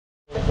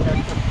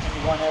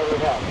one ever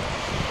had.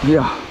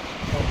 Yeah.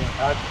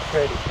 I'd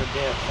credit for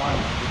Dad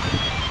finally.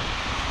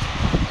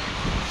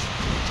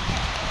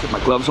 Get my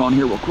gloves on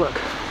here real quick.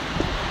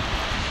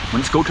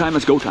 When it's go time,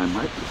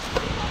 right?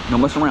 No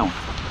messing around.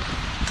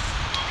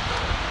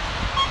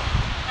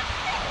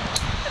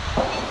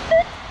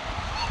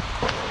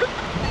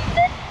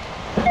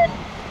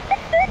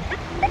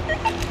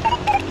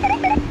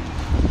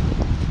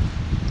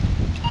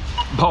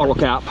 Bottle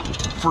cap.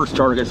 First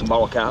target is a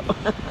bottle cap.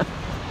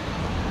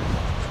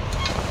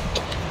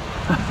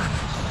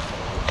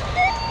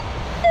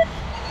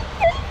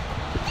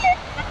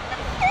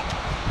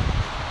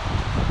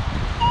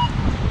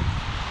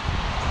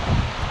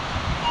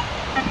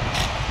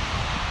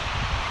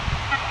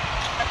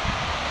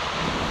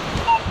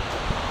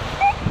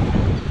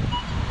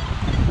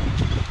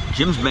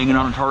 Jim's banging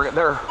on a target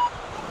there.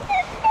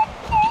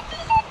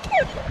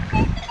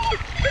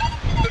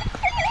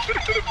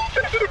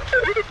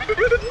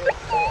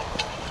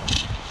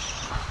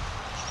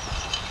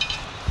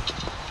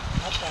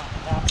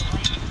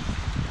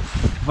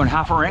 One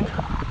half a ring?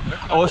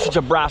 Oh, this is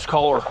a brass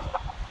collar.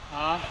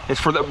 It's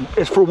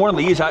for one of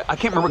these. I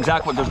can't remember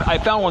exactly what I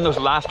found one of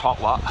those last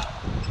totlot.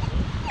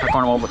 I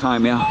find them all the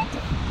time, yeah.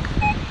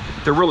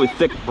 They're really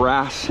thick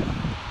brass.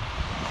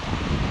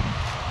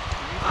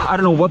 I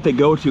don't know what they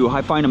go to.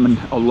 I find them in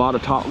a lot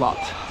of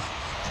totlots.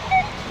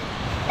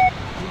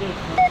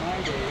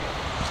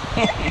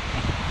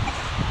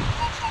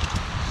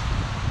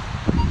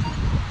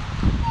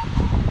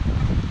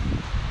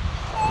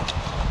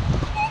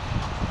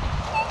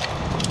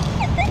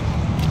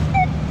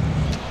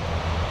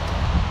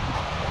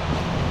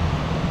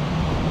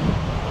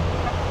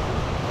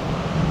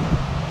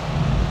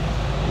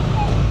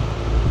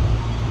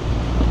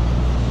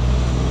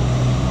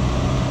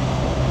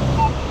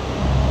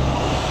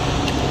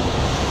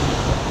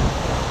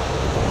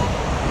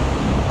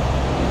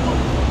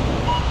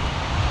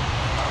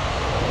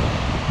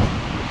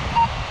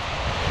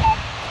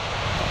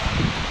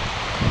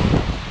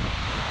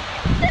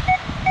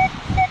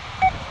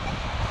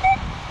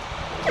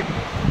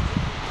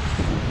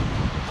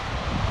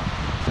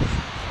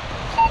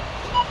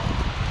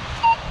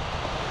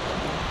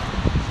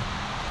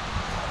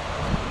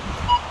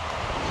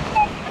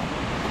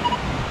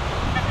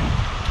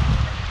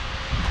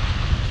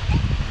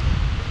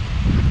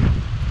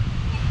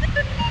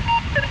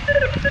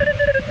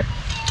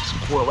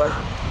 Well, there.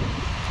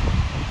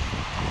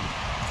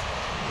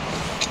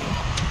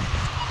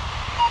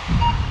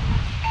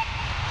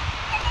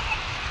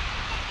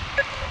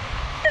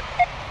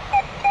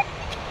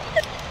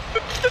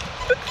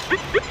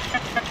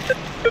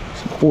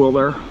 Spoil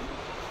there.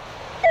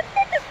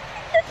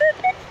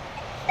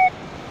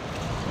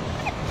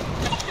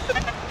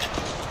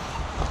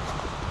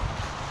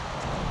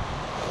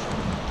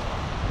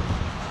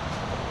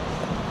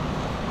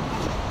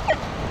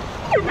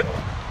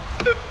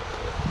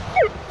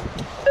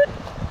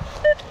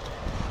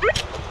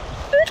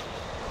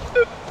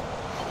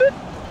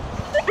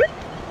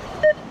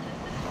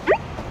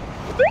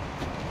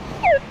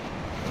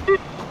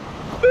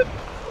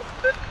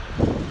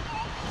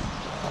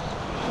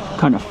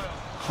 Kind of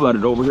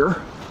flooded over here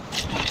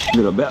a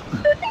little bit.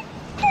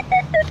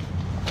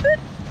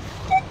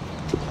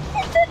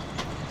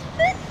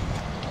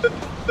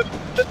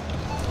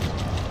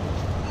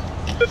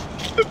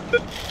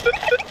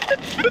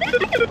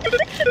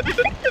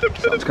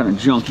 So it's kind of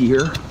junky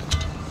here.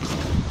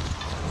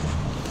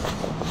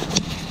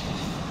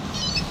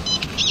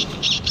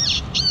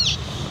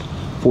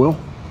 Foil.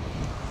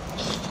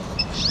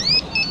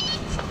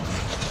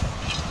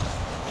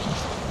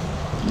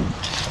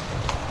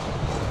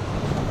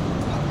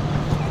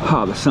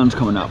 Ah, the sun's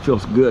coming out.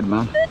 Feels good,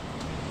 man.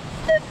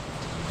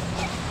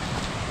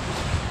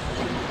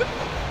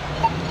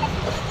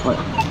 What?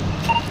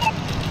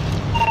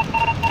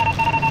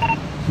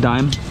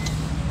 Dime.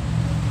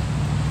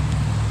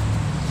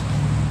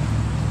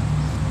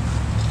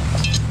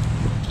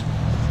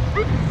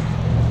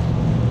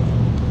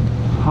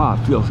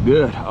 Ah, it feels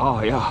good.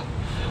 Oh yeah,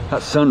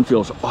 that sun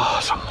feels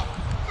awesome.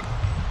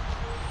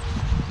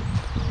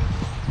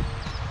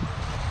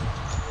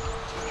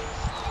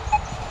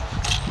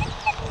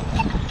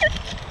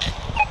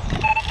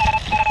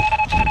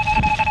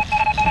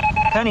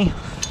 Penny.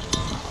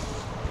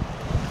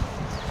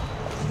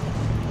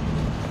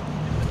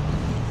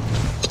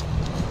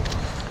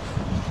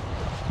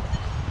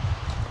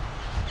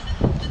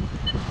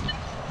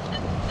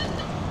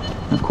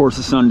 Of course,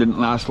 the sun didn't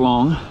last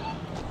long.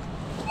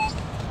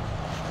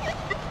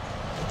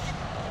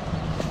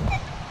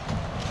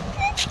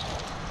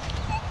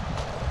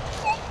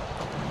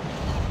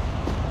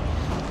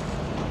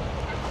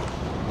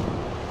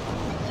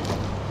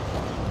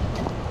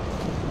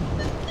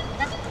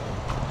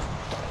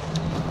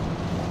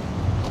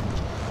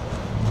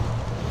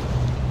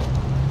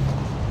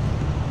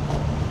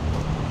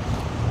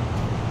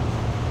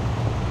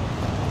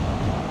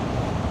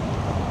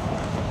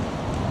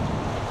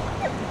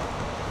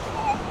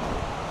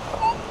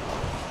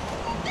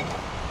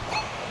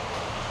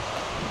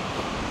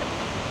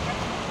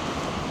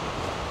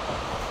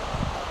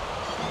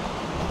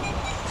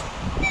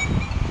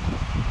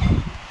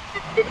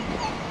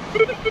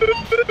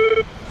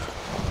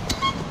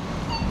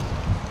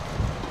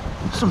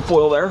 some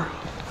foil there.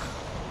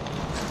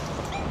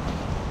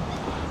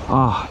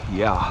 Ah,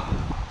 yeah.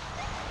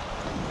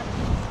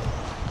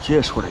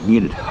 Just what I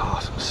needed.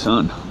 Oh, some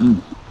sun.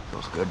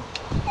 Feels good.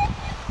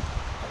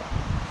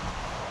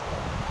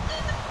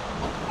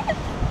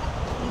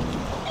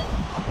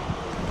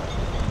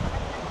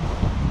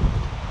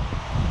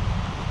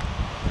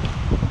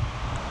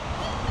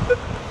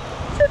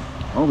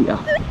 Oh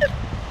yeah.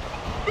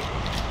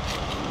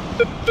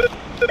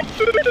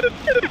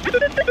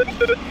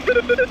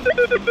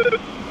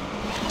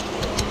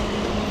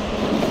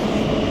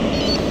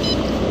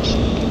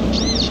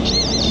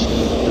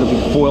 There'll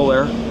be foil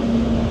there.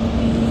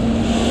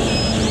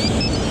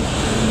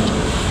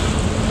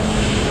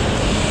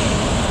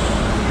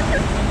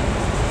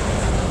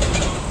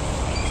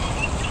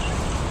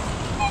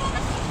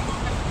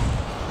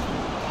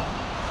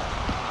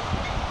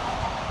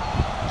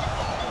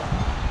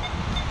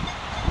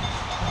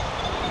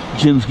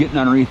 Jim's getting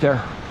underneath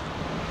there.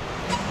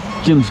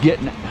 Jim's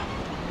getting it.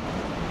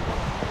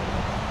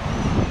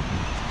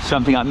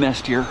 Something I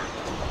missed here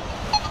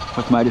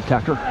with my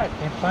detector. I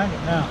can't find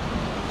it now.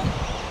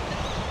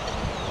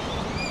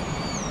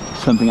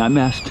 Something I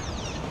missed.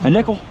 A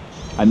nickel.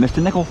 I missed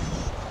a nickel.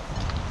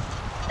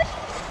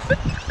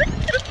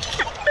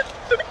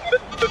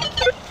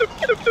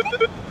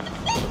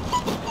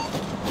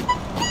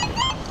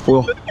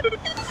 Foil.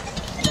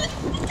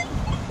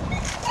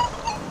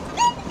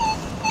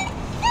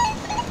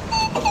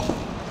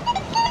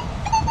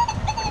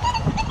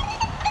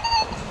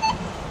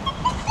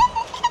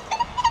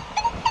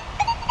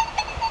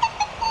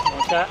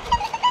 That?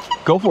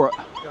 Go for it.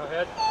 Go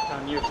ahead.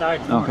 On your side.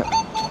 Okay.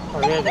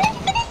 Or is it?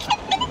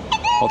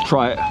 I'll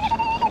try it.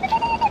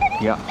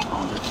 Yeah.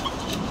 I'll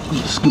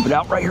just scoop it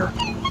out right here.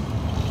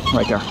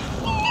 Right there.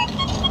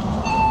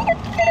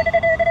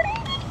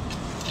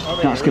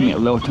 Now it's giving me a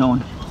low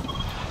tone.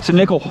 It's a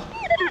nickel.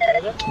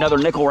 Another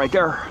nickel right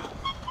there.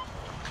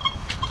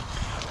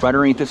 Right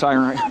underneath this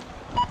iron right here.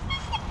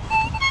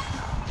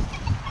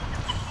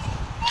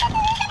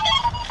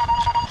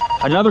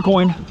 Another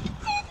coin.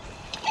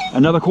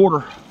 Another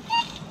quarter.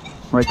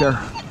 Right there.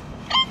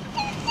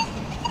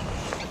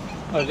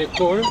 Was it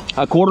quarter?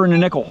 A quarter and a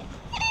nickel.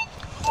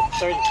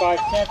 35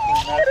 cents in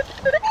that.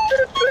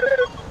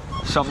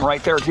 Something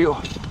right there too.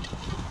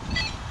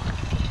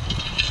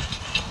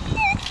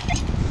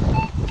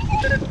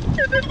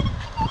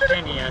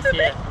 Penny, I see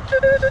it.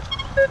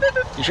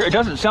 You sure? It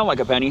doesn't sound like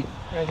a penny.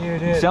 Right here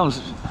it It is. sounds...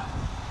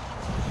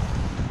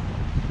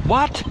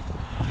 What?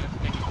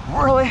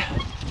 Really?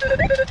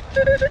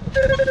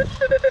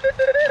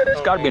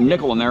 There's got to be a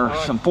nickel in there,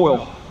 some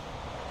foil.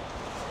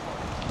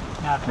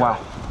 Wow.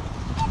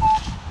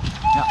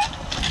 Yeah.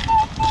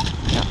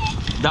 Yeah.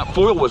 That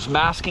foil was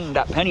masking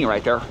that penny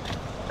right there.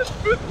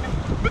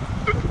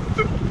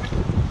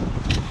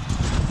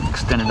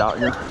 Extend it out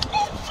here.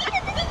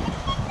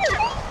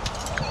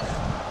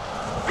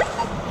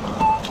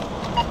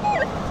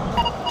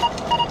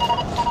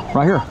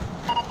 Right here.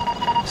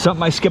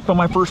 Something I skipped on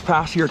my first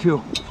pass here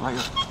too. Right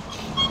here.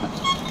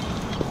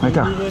 Right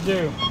there. What do you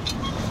do?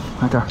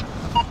 Right there.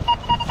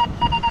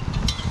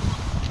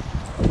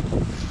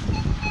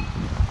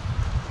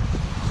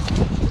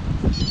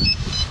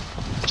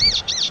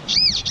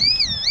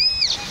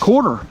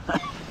 Quarter.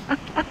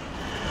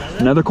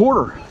 Another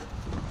quarter.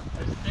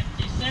 That's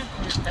 50 cents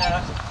we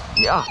passed.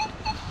 Yeah.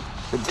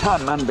 Big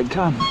time, man, big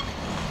time.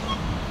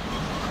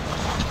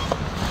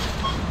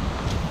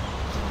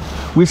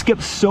 We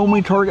skipped so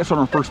many targets on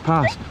our first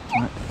pass.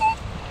 Right.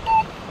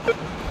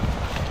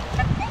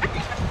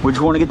 We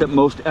just want to get the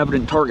most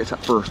evident targets at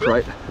first,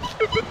 right?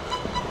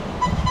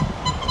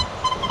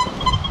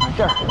 Right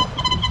there.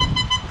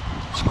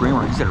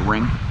 Screamer, is that a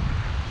ring?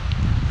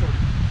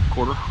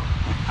 Quarter.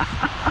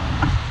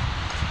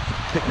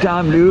 Big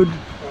time, dude.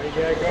 Well, you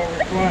gotta go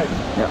over twice.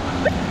 Yeah.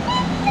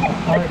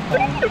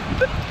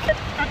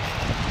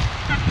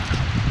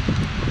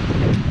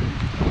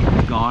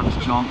 Gone, it's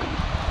junk.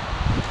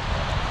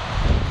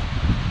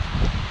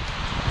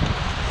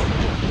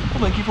 Well,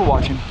 thank you for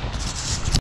watching.